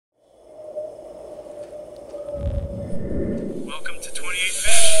Welcome to 28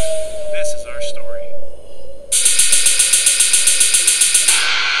 Fish. This is our story.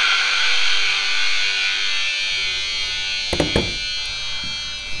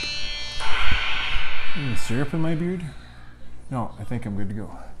 Any syrup in my beard? No, I think I'm good to go.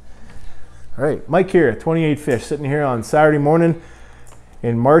 All right, Mike here, 28 Fish, sitting here on Saturday morning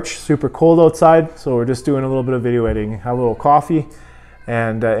in March. Super cold outside, so we're just doing a little bit of video editing, have a little coffee,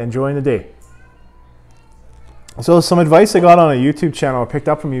 and enjoying the day. So some advice I got on a YouTube channel, I picked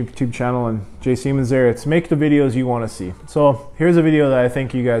up from a YouTube channel, and Jay Siemens there, it's make the videos you want to see. So here's a video that I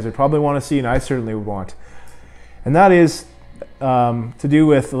think you guys would probably want to see, and I certainly would want. And that is to do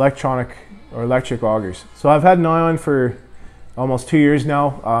with electric augers. So I've had an eye on for almost 2 years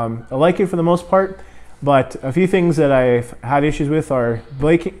now. I like it for the most part, but a few things that I've had issues with are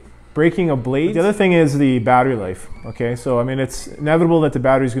breaking a blade. The other thing is the battery life. Okay, so I mean, it's inevitable that the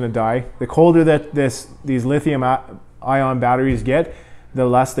battery's going to die. The colder that these lithium ion batteries get, the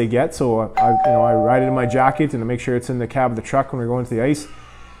less they get. So I write it in my jacket and I make sure it's in the cab of the truck when we're going to the ice.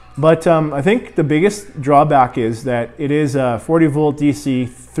 But I think the biggest drawback is that it is a 40 volt DC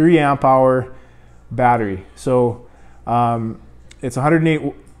 3 amp hour battery. So it's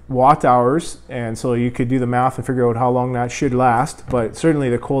 108 watt hours, and so you could do the math and figure out how long that should last, but certainly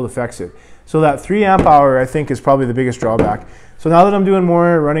the cold affects it. So that 3 amp hour I think is probably the biggest drawback. So now that I'm doing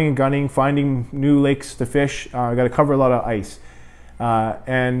more running and gunning, finding new lakes to fish, I got to cover a lot of ice.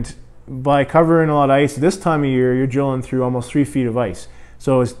 And by covering a lot of ice this time of year, you're drilling through almost 3 feet of ice.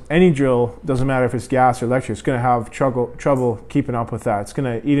 So any drill, doesn't matter if it's gas or electric, it's going to have trouble keeping up with that. It's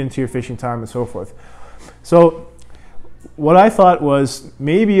going to eat into your fishing time and so forth. So what I thought was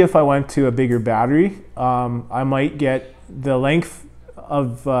maybe if I went to a bigger battery, I might get the length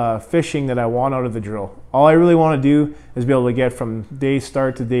of fishing that I want out of the drill. All I really want to do is be able to get from day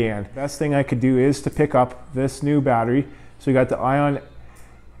start to day end. Best thing I could do is to pick up this new battery. So you got the Ion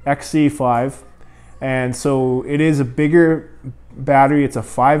XC5, and so it is a bigger battery. It's a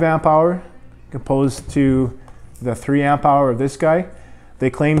 5 amp hour opposed to the 3 amp hour of this guy. They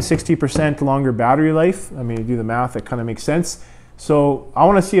claim 60% longer battery life. I mean, you do the math, it kind of makes sense. So I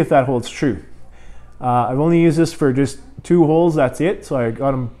want to see if that holds true. I've only used this for just 2 holes, that's it. So I got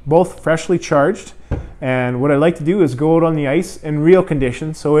them both freshly charged. And what I like to do is go out on the ice in real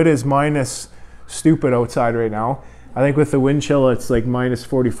conditions. So it is minus stupid outside right now. I think with the wind chill, it's like minus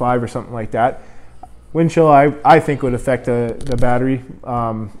 45 or something like that. Wind chill, I think would affect the battery.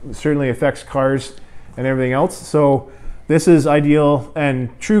 It certainly affects cars and everything else. So this is ideal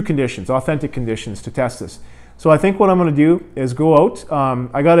and true conditions, authentic conditions to test this. So I think what I'm going to do is go out.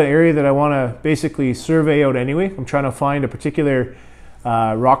 I got an area that I want to basically survey out anyway. I'm trying to find a particular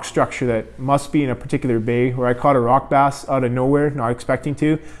rock structure that must be in a particular bay where I caught a rock bass out of nowhere, not expecting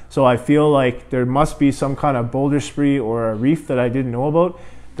to. So I feel like there must be some kind of boulder spree or a reef that I didn't know about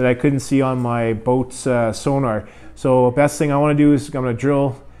that I couldn't see on my boat's sonar. So best thing I want to do is I'm going to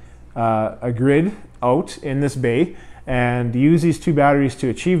drill a grid out in this bay and use these 2 batteries to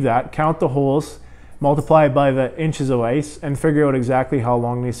achieve that, count the holes, multiply it by the inches of ice, and figure out exactly how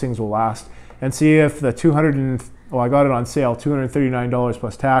long these things will last, and see if the I got it on sale, $239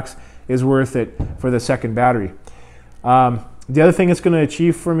 plus tax, is worth it for the second battery. The other thing it's going to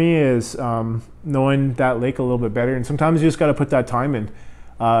achieve for me is knowing that lake a little bit better, and sometimes you just got to put that time in.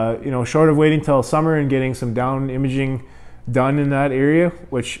 Short of waiting till summer and getting some down imaging done in that area,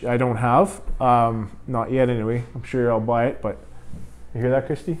 which I don't have, not yet anyway. I'm sure I'll buy it, but you hear that,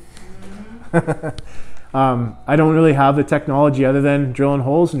 Christy? I don't really have the technology other than drilling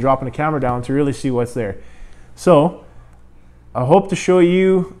holes and dropping a camera down to really see what's there. So I hope to show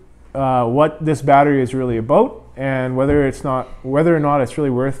you what this battery is really about and whether or not it's really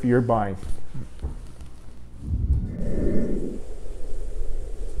worth your buying.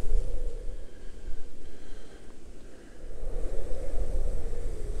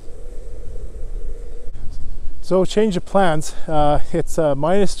 So change of plans. It's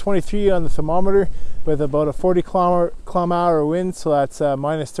minus 23 on the thermometer with about a 40 kilometer wind, so that's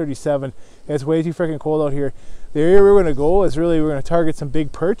minus 37. It's way too freaking cold out here. The area we're going to go is we're going to target some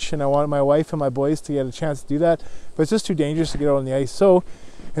big perch, and I want my wife and my boys to get a chance to do that, but it's just too dangerous to get out on the ice. So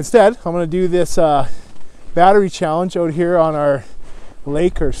instead, I'm going to do this battery challenge out here on our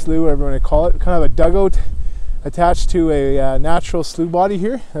lake or slough, whatever you want to call it, kind of a dugout attached to a natural slough body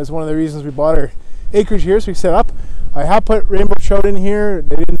here. That's one of the reasons we bought our acreage here, so we set up. I have put rainbow trout in here.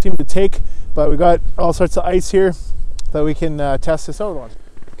 They didn't seem to take, but we got all sorts of ice here that we can test this out on.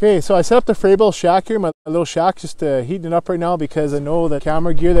 Okay, so I set up the Frabill shack here, my little shack, just heating it up right now because I know the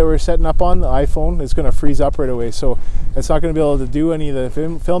camera gear that we're setting up on the iPhone is going to freeze up right away. So it's not going to be able to do any of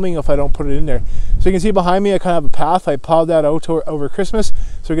the filming if I don't put it in there. So you can see behind me I kind of have a path. I plowed that out over Christmas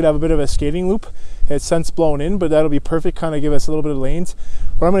so we could have a bit of a skating loop. It's since blown in, but that'll be perfect, kind of give us a little bit of lanes.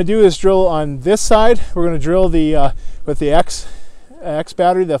 What I'm going to do is drill on this side. We're going to drill the with the X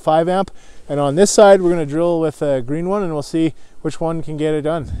battery, the 5 amp. And on this side, we're going to drill with a green one, and we'll see which one can get it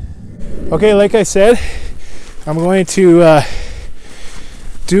done. Okay, like I said, I'm going to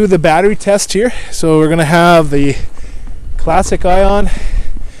do the battery test here. So we're going to have the classic ion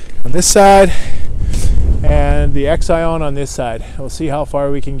on this side and the X ion on this side. We'll see how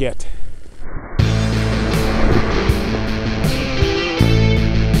far we can get.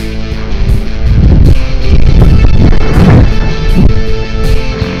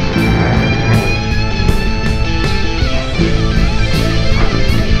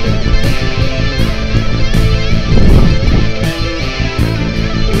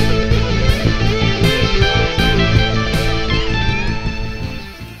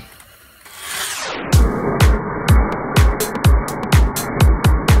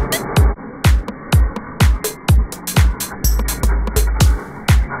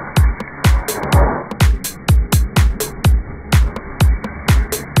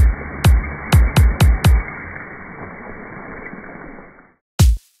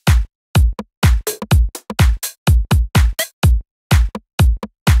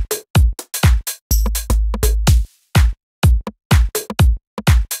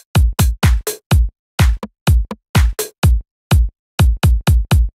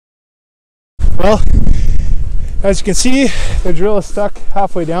 Well, as you can see, the drill is stuck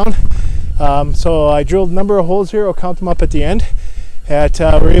halfway down. So I drilled a number of holes here. I'll count them up at the end.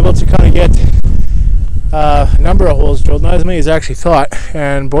 We're able to kind of get a number of holes drilled, not as many as I actually thought.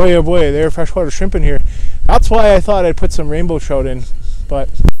 And boy, oh boy, there are freshwater shrimp in here. That's why I thought I'd put some rainbow trout in. But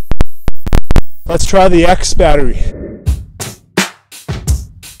let's try the X battery.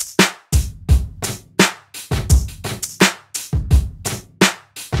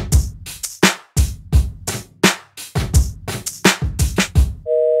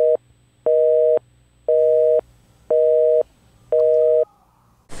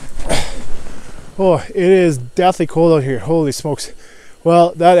 Oh, it is deathly cold out here. Holy smokes.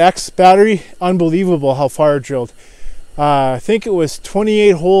 Well, that X battery, unbelievable how far it drilled. I think it was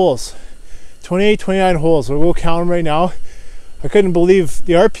 28 holes. 28, 29 holes. We'll count them right now. I couldn't believe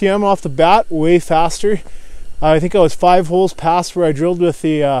the RPM off the bat, way faster. I think I was 5 holes past where I drilled with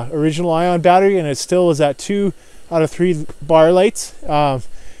the original ion battery, and it still was at 2 out of 3 bar lights.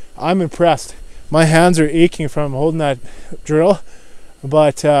 I'm impressed. My hands are aching from holding that drill,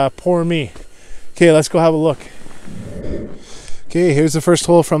 but poor me. Okay, let's go have a look. Okay, here's the first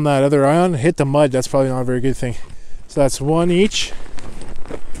hole from that other ion. Hit the mud. That's probably not a very good thing. So that's 1 each.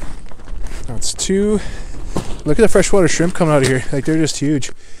 That's 2. Look at the freshwater shrimp coming out of here. Like, they're just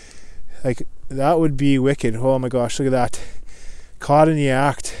huge. Like, that would be wicked. Oh my gosh, look at that. Caught in the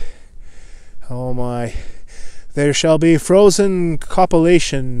act. Oh my. There shall be frozen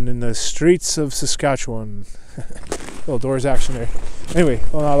copulation in the streets of Saskatchewan. Little doors action there. Anyway,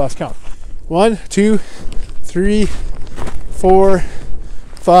 well, now I lost count. 1, 2, 3, 4,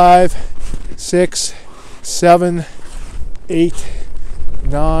 5, 6, 7, 8,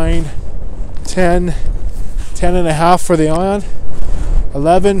 9, 10, 10 and a half for the ion,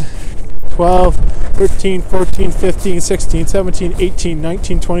 11, 12, 13, 14, 15, 16, 17, 18,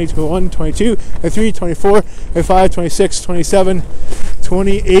 19, 20, 21, 22, 23, 24, 25, 26, 27,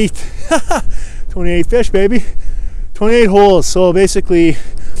 28. 28 fish, baby. 28 holes, so basically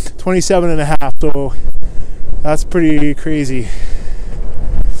 27 and a half, so that's pretty crazy.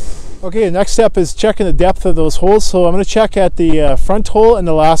 Okay, the next step is checking the depth of those holes. So I'm going to check at the front hole and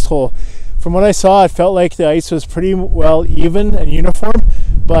the last hole. From what I saw, it felt like the ice was pretty well even and uniform,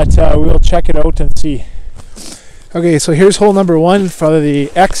 but we'll check it out and see. Okay, so here's hole number 1 for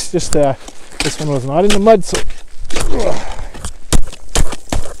the X. Just this one was not in the mud, so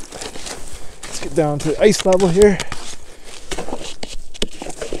let's get down to the ice level here.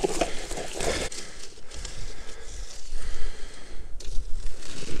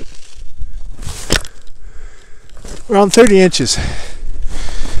 Around 30 inches.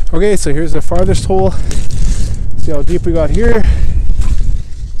 Okay, so here's the farthest hole. See how deep we got here.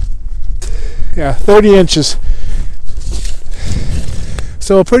 Yeah, 30 inches.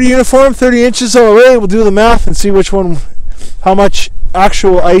 So pretty uniform, 30 inches all the way. We'll do the math and see which one, how much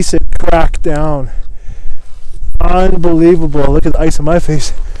actual ice it cracked down. Unbelievable. Look at the ice on my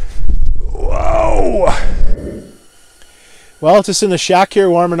face. Whoa! Well, just in the shack here,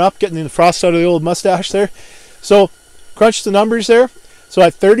 warming up, getting the frost out of the old mustache there. So, crunch the numbers there. So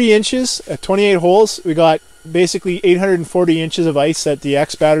at 30 inches, at 28 holes, we got basically 840 inches of ice that the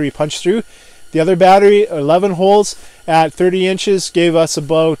X battery punched through. The other battery, 11 holes at 30 inches, gave us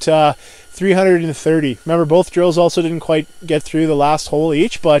about 330. Remember, both drills also didn't quite get through the last hole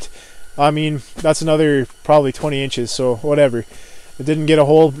each, but I mean, that's another probably 20 inches, so whatever. It didn't get a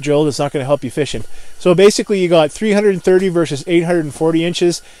hole drilled, it's not going to help you fishing. So basically you got 330 versus 840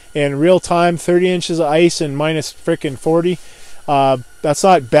 inches in real time, 30 inches of ice and minus frickin' 40. That's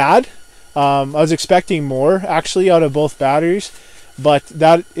not bad. I was expecting more actually out of both batteries, but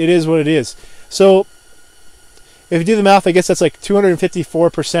that it is what it is. So if you do the math, I guess that's like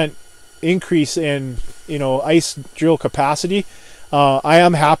 254% increase in, you know, ice drill capacity. I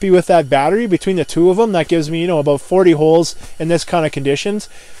am happy with that battery. Between the two of them, that gives me, you know, about 40 holes in this kind of conditions,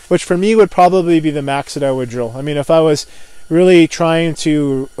 which for me would probably be the max that I would drill. I mean, if I was really trying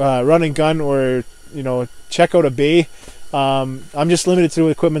to run and gun or, you know, check out a bay, I'm just limited to the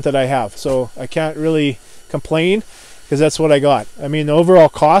equipment that I have, so I can't really complain because that's what I got. I mean, the overall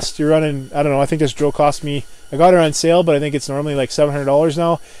cost, you're running, I don't know, I think this drill cost me, I got it on sale, but I think it's normally like $700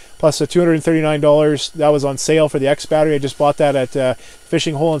 now, plus the $239 that was on sale for the X battery. I just bought that at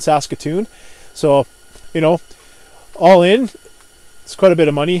Fishing Hole in Saskatoon. So, you know, all in, it's quite a bit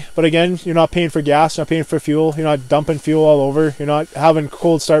of money. But again, you're not paying for gas, you're not paying for fuel, you're not dumping fuel all over, you're not having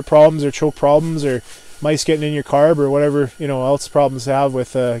cold start problems or choke problems or mice getting in your carb or whatever, you know, else problems to have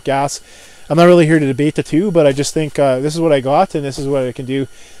with gas. I'm not really here to debate the two, but I just think this is what I got and this is what I can do.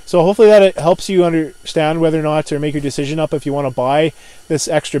 So hopefully that it helps you understand whether or not, or make your decision up if you want to buy this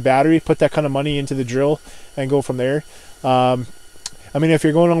extra battery, put that kind of money into the drill and go from there. I mean, if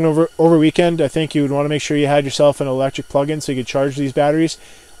you're going on over weekend, I think you would want to make sure you had yourself an electric plug-in so you could charge these batteries,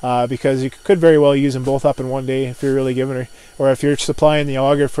 because you could very well use them both up in one day if you're really giving her, or if you're supplying the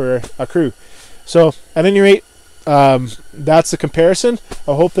auger for a crew. So at any rate, that's the comparison.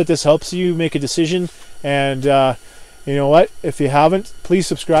 I hope that this helps you make a decision, and you know what, if you haven't, please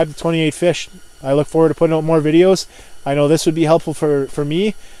subscribe to 28 Fish. I look forward to putting out more videos. I know this would be helpful for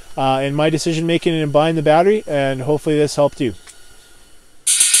me in my decision making and in buying the battery, and hopefully this helped you.